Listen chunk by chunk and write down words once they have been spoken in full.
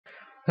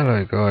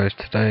Hello guys,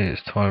 today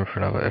it's time for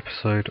another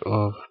episode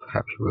of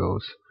Happy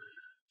Wheels.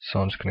 So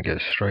I'm just going to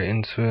get straight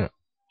into it.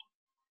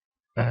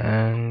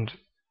 And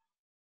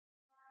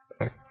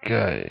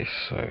okay,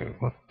 so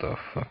what the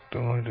fuck do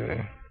I do?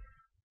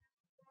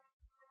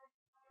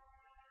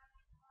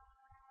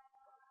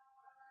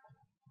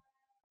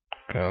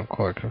 Okay, I'm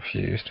quite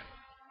confused.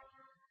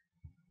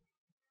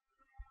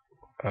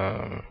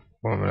 One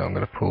minute, I'm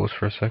going to pause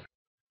for a second.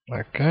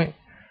 Okay,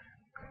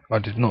 I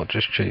did not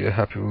just cheat at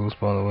Happy Wheels,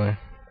 by the way.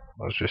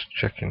 I was just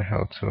checking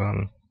how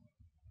to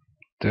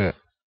do it.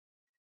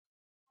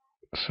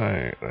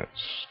 So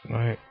let's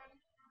no.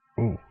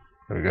 Ooh,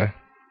 there we go.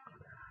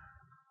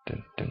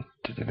 Dun, dun,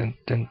 dun, dun,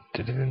 dun,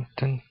 dun, dun,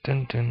 dun,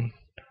 dun, dun.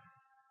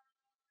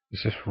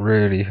 Is this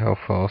really how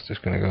fast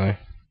it's going to go?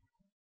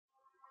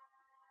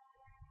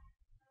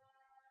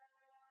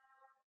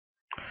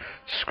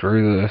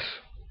 Screw this.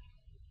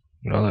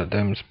 Not at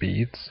them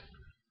speeds.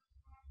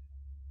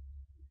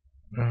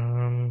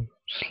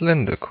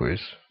 Slender quiz.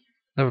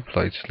 Never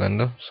played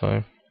Slender,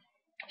 so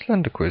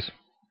Slender quiz.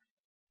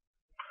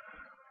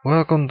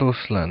 Welcome to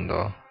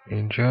Slender.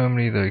 In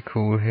Germany they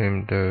call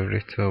him the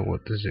Ritter.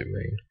 What does it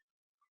mean?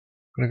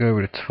 I'm gonna go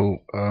with a tall.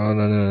 Oh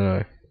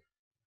no.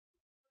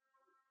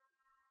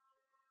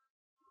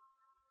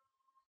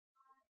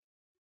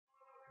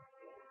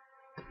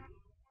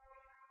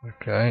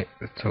 Okay,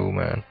 the tall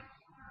man.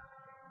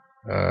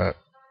 Well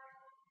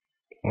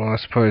I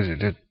suppose it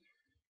did.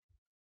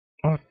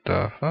 What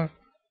the fuck?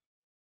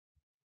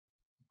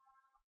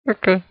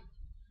 Okay,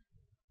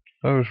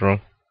 I was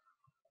wrong.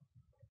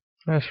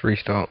 Let's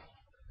restart.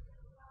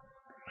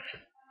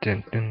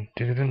 Dun dun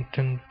dun dun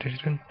dun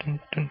dun dun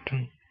dun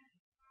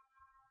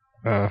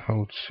dun.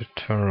 Hold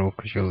tutorial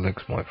because your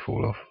legs might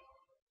fall off.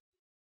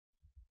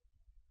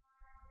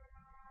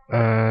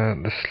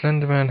 The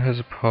Slender Man has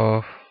a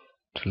path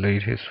to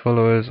lead his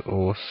followers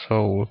or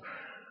soul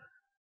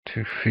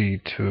to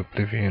feed to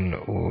oblivion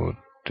or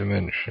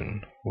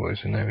dimension. What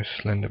is the name of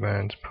Slender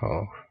Man's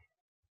path?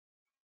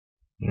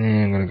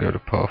 I'm gonna go to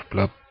path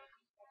blub.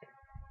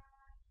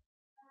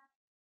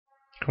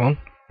 Come on,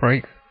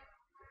 break.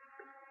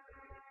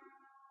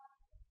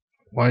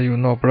 Why you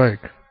not break?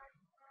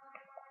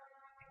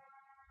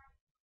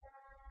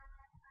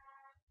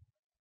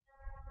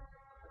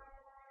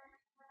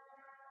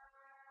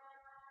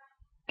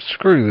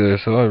 Screw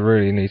this, I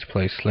really need to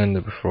play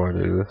Slender before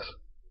I do this.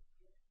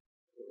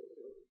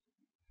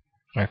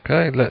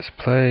 Okay, let's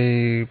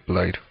play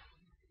Blade.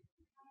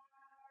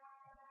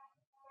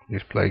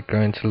 Is Blade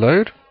going to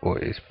load, or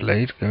is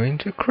Blade going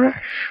to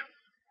crash?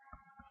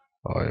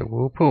 I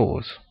will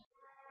pause.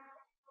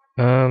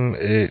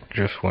 It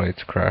just wanted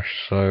to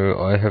crash, so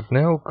I have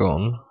now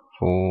gone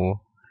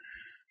for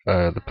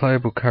the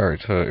playable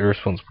character,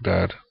 Irresponsible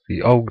Dad,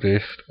 the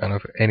oldest and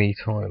of any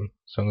time.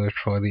 So I'm going to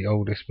try the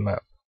oldest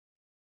map,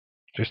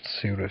 just to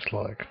see what it's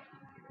like.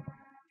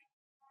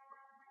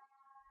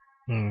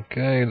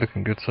 Okay,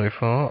 looking good so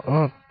far.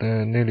 Oh,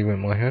 there nearly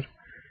went my head.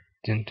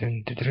 Dun,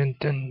 dun, dun, dun,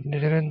 dun,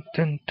 dun,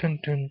 dun, dun,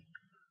 dun.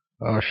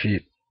 Oh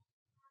shit.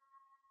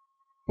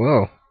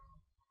 Whoa.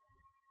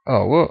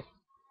 Oh, what?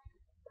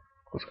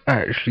 I was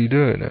actually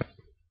doing it.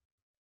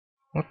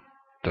 What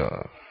the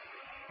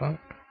fuck?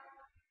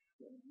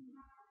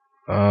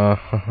 Oh,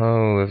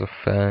 there's a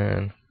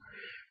fan.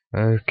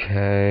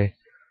 Okay.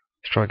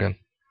 Let's try again.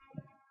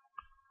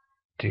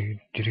 Do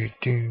do do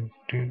do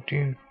do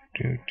do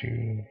do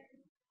do.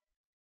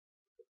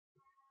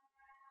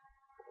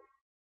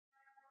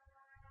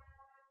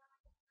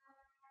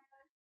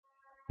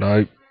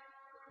 No.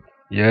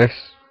 Yes.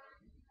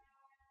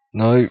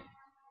 No.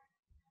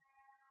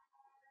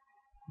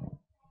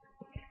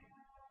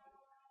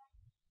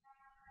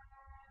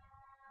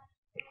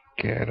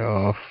 Get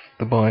off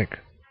the bike.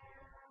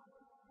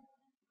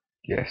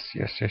 Yes,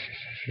 yes, yes, yes,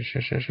 yes,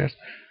 yes, yes, yes.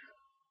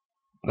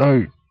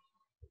 No.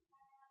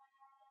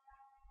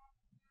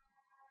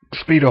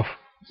 Speed off.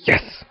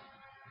 Yes.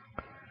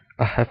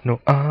 I have no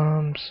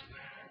arms,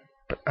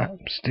 but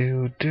I'm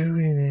still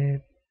doing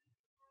it.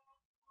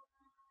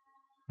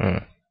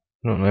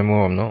 Not no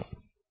more, I'm not.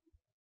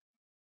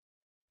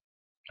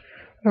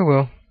 Oh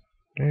well.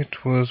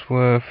 It was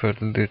worth a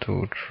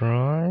little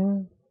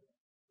try.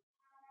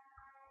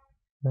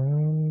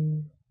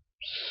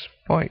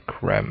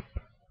 Spike ramp.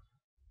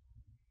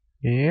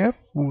 Yep,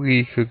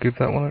 we could give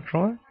that one a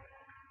try.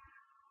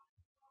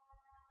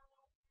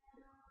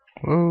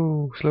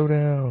 Whoa, slow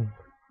down.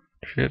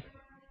 Shit.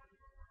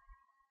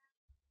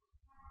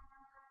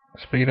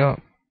 Speed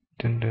up.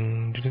 Dun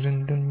dun dun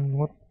dun dun.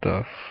 What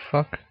the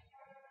fuck?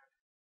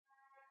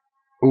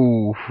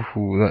 Ooh,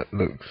 that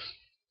looks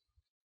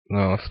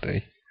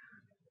nasty.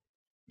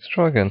 Let's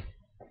try again.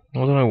 I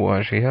don't know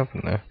what actually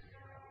happened there.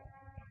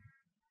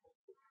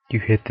 You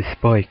hit the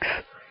spikes.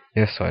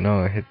 Yes, I know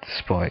I hit the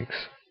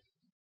spikes.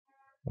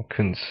 I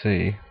couldn't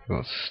see. I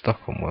got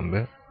stuck on one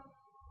bit.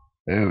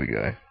 There we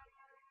go.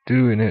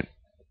 Doing it.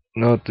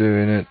 Not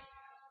doing it.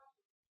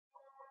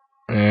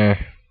 Eh.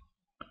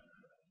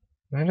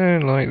 I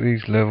don't like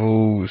these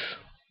levels.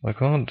 I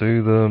can't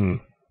do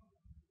them.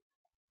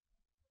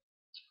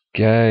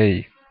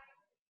 Gay.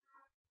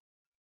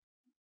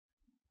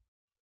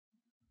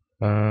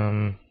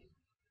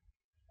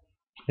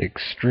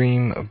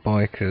 Extreme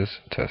Bikers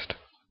Test.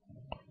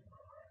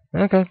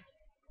 Okay.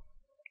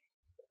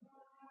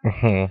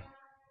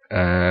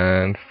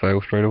 And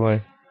fail straight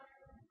away.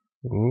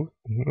 Oh,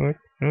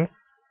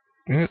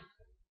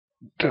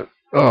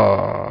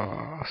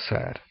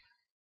 sad.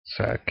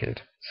 Sad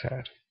kid.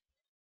 Sad.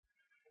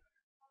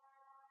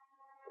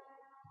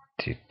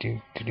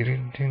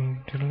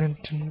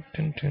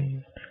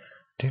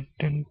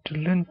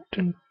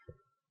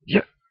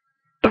 Yeah,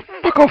 the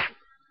fuck off!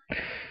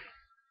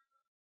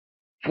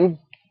 Well,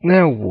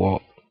 now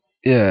what?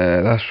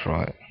 Yeah, that's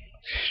right.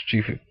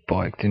 Stupid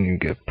bike didn't even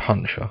get a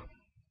puncher.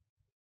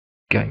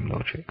 Game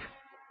logic.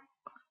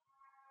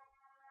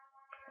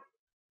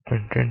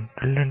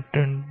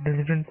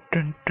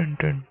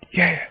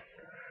 Yeah!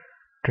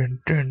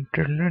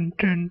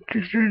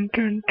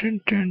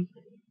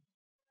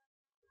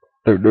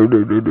 No, no,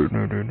 no, no, no,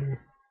 no, no, no.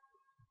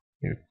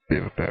 Need a bit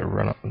of a better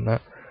run up than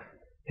that.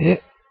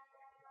 Yeah.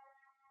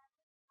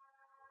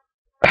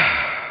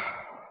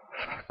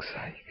 Fuck's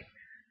sake.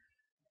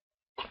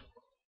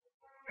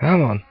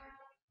 Come on.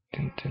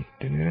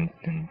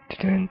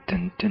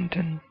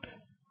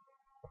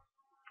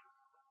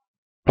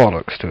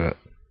 Bollocks to it.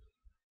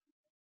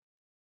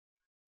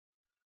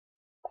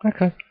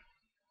 Okay.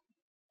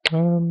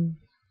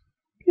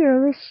 Yeah,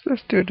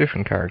 let's do a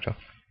different character.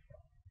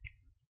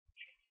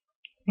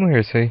 Where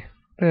is he?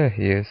 There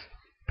he is.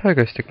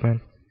 Pogo Stick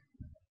Man.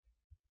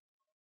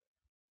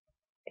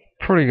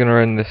 Probably gonna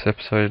end this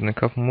episode in a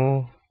couple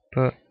more,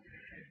 but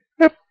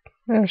yep,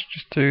 let's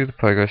just do the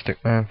Pogo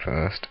Stick Man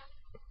first.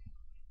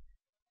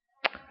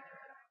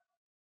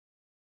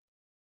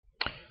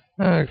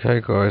 Okay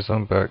guys,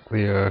 I'm back.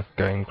 The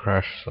game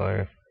crashed,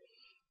 so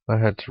I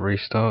had to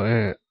restart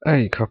it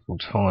a couple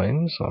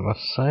times, I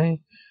must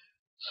say.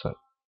 So,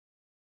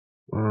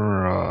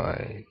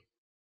 right.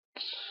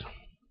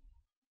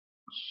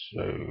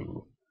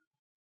 So,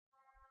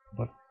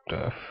 what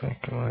the fuck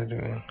am I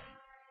doing?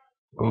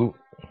 Oh.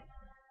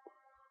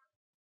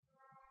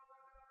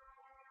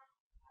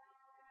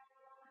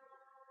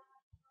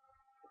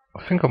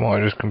 I think I might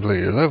have just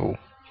completed a level.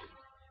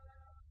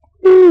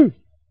 Woo!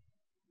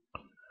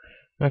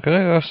 Okay,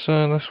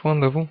 that's one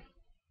level.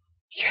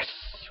 Yes!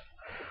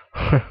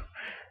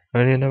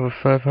 Only another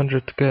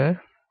 500 to go.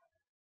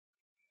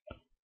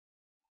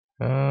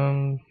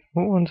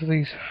 What ones of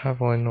these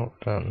have I not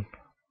done?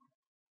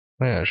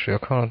 Wait, actually, I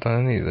can't have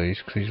done any of these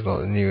because these are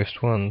like the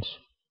newest ones.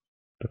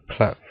 The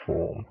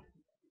platform.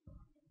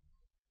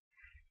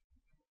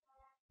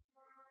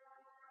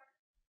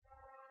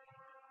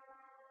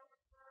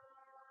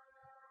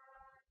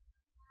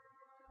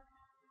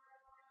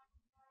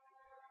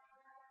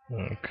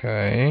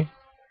 Okay.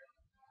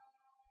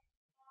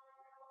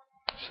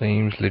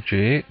 Seems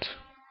legit.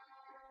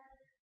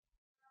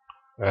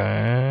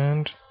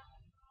 And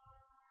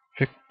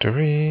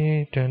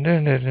victory. Dun,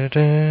 dun, dun, dun,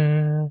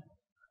 dun.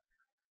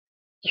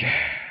 Yeah.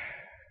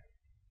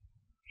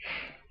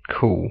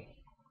 Cool.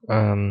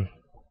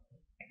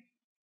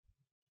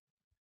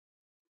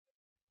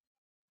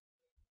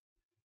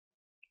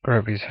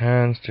 Grab his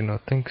hands, do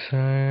not think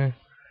so.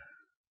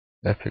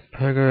 Epic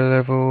pogo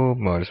level,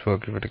 might as well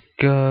give it a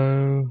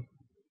go.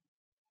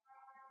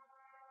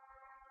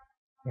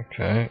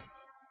 Okay.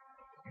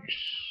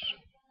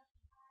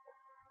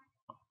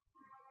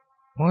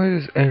 Why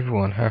does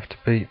everyone have to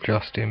beat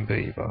Justin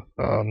Bieber?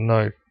 Oh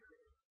no.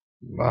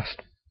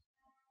 Must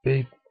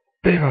be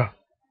Bieber.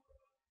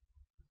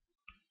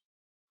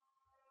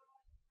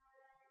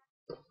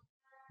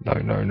 No,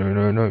 no, no,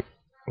 no, no.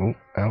 Oh,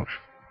 ouch.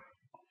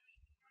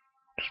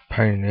 Just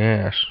pain in the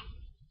ass.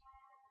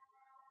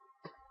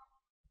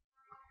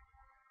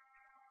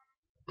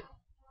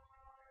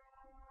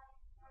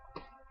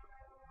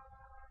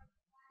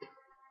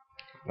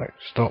 Like,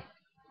 stop.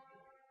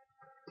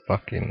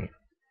 Fucking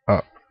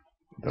up.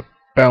 The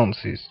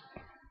bounce is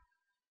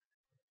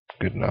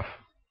good enough.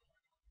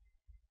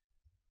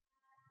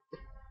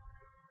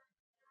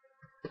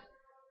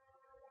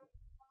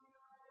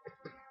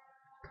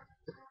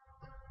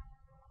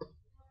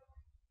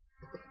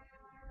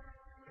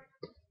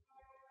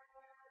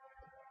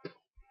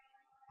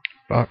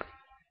 Fuck.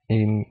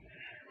 In.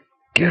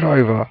 Get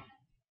over.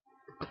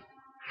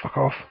 Fuck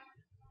off.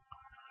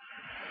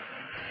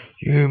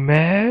 You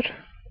mad?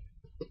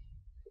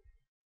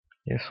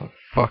 Yes, I'm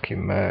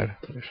fucking mad.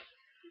 Just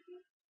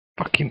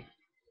fucking.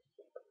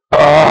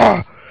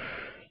 Ah!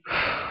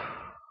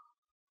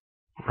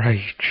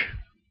 Rage.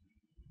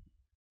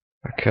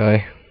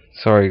 Okay.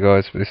 Sorry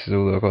guys, but this is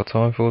all that I've got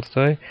time for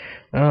today.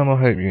 I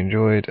hope you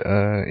enjoyed.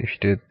 If you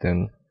did,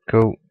 then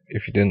cool.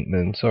 If you didn't,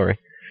 then sorry.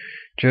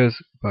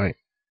 Cheers. Bye.